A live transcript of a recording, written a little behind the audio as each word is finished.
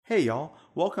Hey y'all,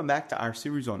 welcome back to our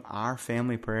series on our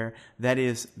family prayer, that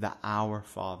is the Our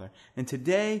Father. And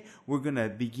today we're going to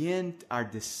begin our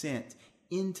descent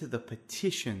into the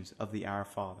petitions of the Our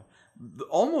Father.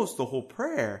 Almost the whole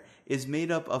prayer is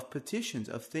made up of petitions,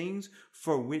 of things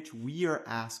for which we are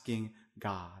asking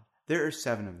God. There are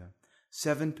 7 of them.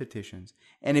 7 petitions.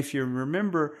 And if you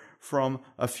remember from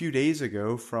a few days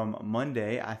ago, from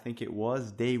Monday, I think it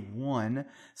was day 1,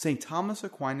 St. Thomas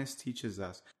Aquinas teaches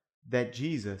us that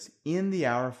Jesus, in the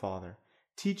Our Father,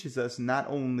 teaches us not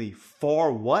only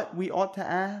for what we ought to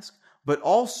ask, but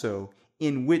also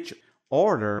in which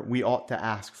order we ought to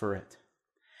ask for it.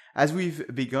 As we've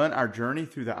begun our journey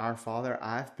through the Our Father,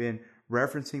 I've been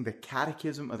referencing the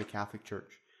Catechism of the Catholic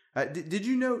Church. Did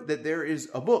you know that there is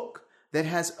a book that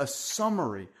has a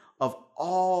summary of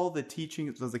all the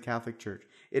teachings of the Catholic Church?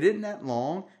 It isn't that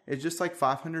long. It's just like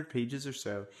 500 pages or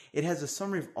so. It has a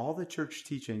summary of all the church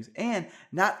teachings. And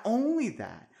not only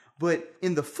that, but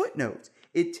in the footnotes,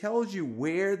 it tells you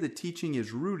where the teaching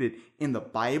is rooted in the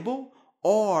Bible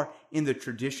or in the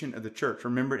tradition of the church.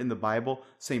 Remember, in the Bible,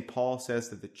 St. Paul says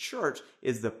that the church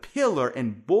is the pillar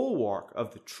and bulwark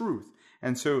of the truth.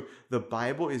 And so the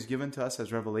Bible is given to us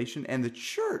as revelation, and the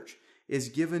church is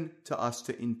given to us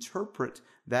to interpret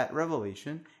that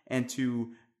revelation and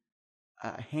to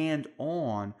hand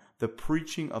on the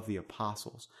preaching of the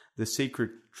apostles, the sacred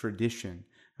tradition,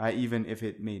 even if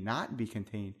it may not be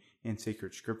contained in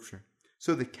sacred scripture.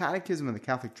 So the Catechism of the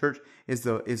Catholic Church is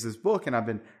this book, and I've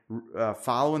been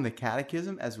following the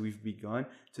Catechism as we've begun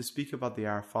to speak about the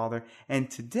Our Father.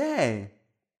 And today,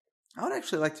 I would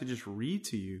actually like to just read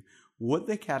to you what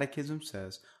the Catechism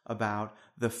says about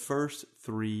the first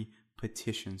 3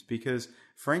 petitions, because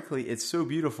frankly, it's so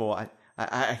beautiful.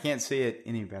 I can't say it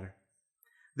any better.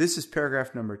 This is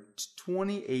paragraph number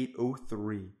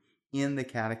 2803 in the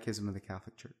Catechism of the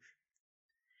Catholic Church.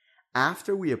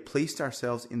 After we have placed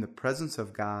ourselves in the presence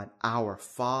of God, our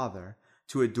Father,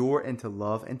 to adore and to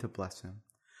love and to bless Him,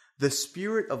 the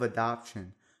Spirit of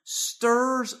adoption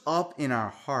stirs up in our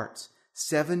hearts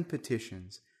 7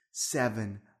 petitions,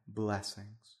 7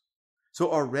 blessings. So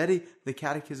already the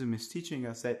Catechism is teaching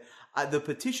us that the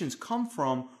petitions come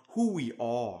from who we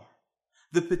are.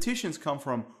 The petitions come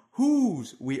from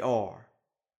whose we are.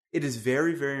 It is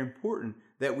very, very important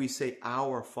that we say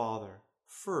Our Father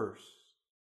first,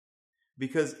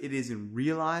 because it is in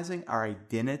realizing our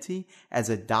identity as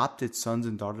adopted sons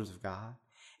and daughters of God.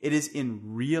 It is in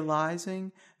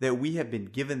realizing that we have been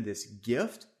given this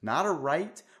gift, not a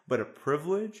right, but a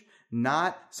privilege,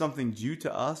 not something due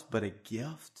to us, but a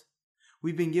gift.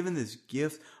 We've been given this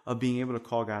gift of being able to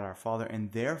call God our Father,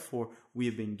 and therefore we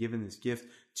have been given this gift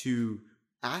to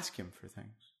ask Him for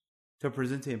things, to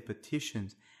present to Him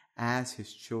petitions as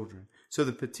His children. So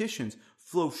the petitions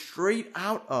flow straight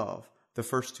out of the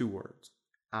first 2 words,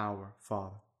 Our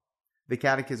Father. The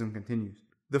Catechism continues.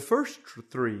 The first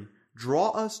 3 draw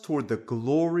us toward the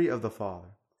glory of the Father.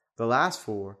 The last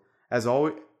 4,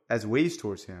 as ways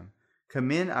towards Him,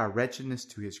 commend our wretchedness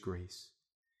to His grace.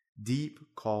 Deep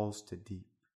calls to deep.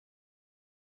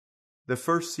 The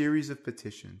first series of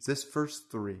petitions, this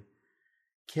first 3,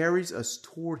 carries us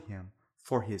toward Him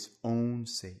for His own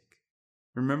sake.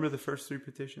 Remember the first 3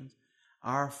 petitions?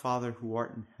 Our Father who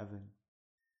art in heaven,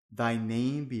 Thy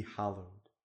name be hallowed,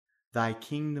 Thy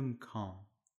kingdom come,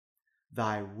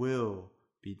 Thy will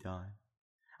be done.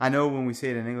 I know when we say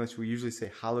it in English, we usually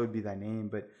say, hallowed be Thy name,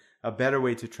 but a better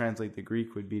way to translate the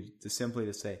Greek would be to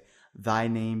simply say, Thy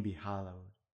name be hallowed.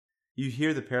 You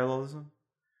hear the parallelism?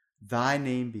 Thy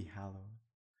name be hallowed.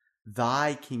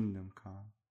 Thy kingdom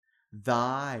come.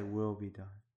 Thy will be done.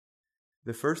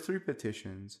 The first 3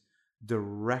 petitions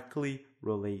directly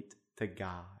relate to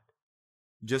God.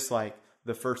 Just like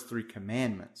the first 3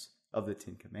 commandments of the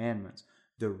 10 Commandments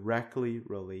directly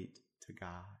relate to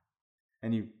God.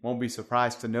 And you won't be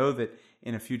surprised to know that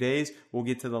in a few days, we'll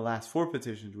get to the last 4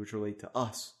 petitions which relate to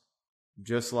us.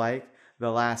 Just like the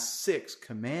last 6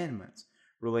 commandments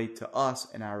relate to us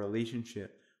and our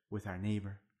relationship with our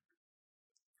neighbor.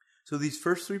 So these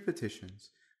first 3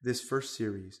 petitions, this first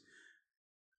series,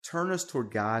 turn us toward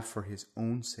God for His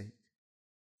own sake.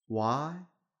 Why?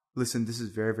 Listen, this is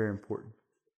very, very important.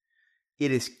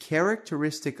 It is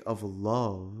characteristic of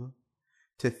love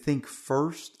to think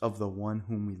first of the one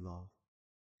whom we love.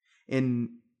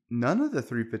 In none of the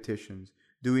 3 petitions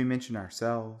do we mention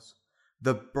ourselves.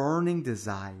 The burning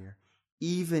desire,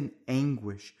 even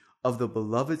anguish, of the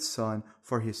beloved Son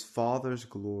for His Father's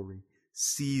glory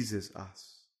seizes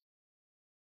us.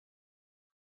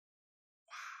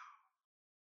 Wow.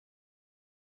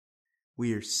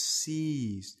 We are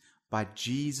seized by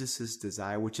Jesus'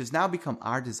 desire, which has now become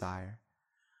our desire,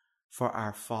 for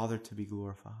our Father to be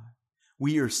glorified.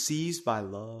 We are seized by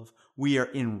love. We are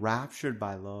enraptured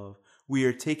by love. We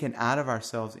are taken out of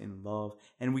ourselves in love,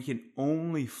 and we can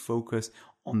only focus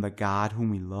on the God whom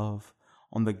we love,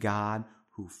 on the God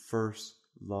who first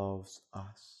loves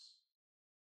us.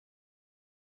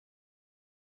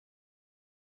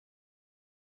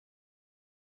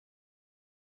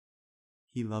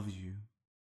 He loves you.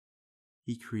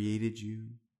 He created you.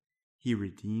 He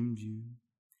redeemed you.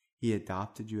 He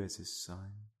adopted you as his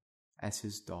son, as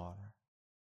his daughter.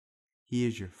 He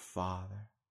is your Father.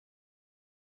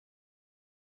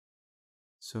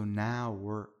 So now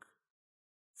work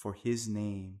for his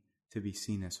name to be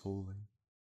seen as holy.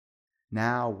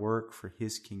 Now work for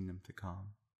his kingdom to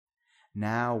come.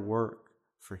 Now work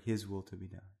for his will to be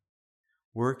done.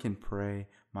 Work and pray,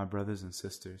 my brothers and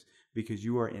sisters, because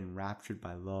you are enraptured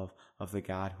by love of the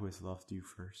God who has loved you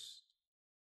first.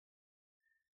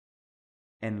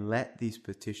 And let these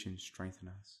petitions strengthen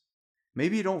us.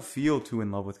 Maybe you don't feel too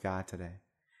in love with God today.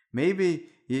 Maybe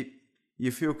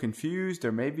you feel confused,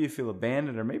 or maybe you feel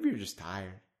abandoned, or maybe you're just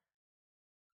tired.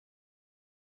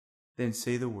 Then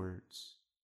say the words.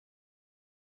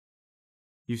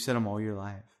 You've said them all your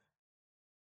life.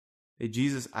 Hey,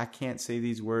 Jesus, I can't say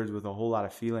these words with a whole lot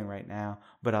of feeling right now,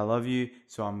 but I love you,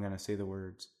 so I'm going to say the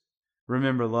words.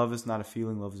 Remember, love is not a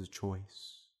feeling, love is a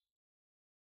choice.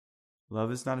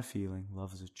 Love is not a feeling,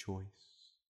 love is a choice.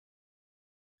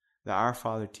 The Our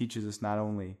Father teaches us not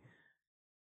only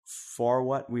for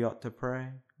what we ought to pray,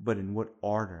 but in what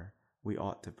order we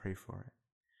ought to pray for it.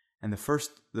 And the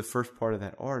first part of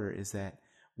that order is that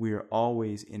we are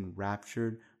always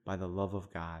enraptured by the love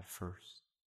of God first.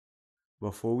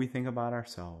 Before we think about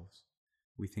ourselves,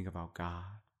 we think about God.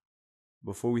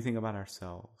 Before we think about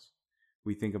ourselves,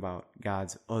 we think about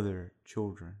God's other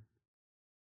children.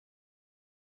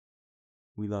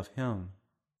 We love him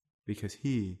because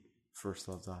he first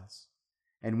loves us.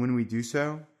 And when we do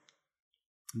so,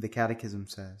 the Catechism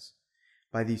says,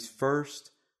 by these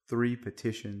first 3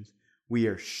 petitions, we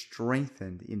are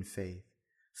strengthened in faith,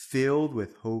 filled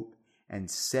with hope, and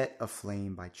set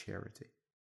aflame by charity.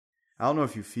 I don't know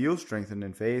if you feel strengthened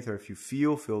in faith, or if you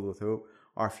feel filled with hope,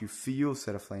 or if you feel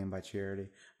set aflame by charity.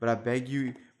 But I beg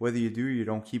you, whether you do or you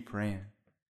don't, keep praying.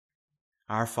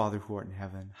 Our Father who art in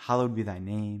heaven, hallowed be thy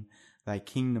name. Thy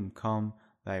kingdom come,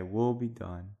 thy will be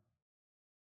done,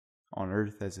 on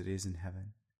earth as it is in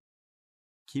heaven.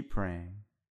 Keep praying.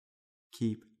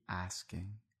 Keep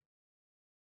asking.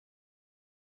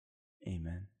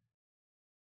 Amen.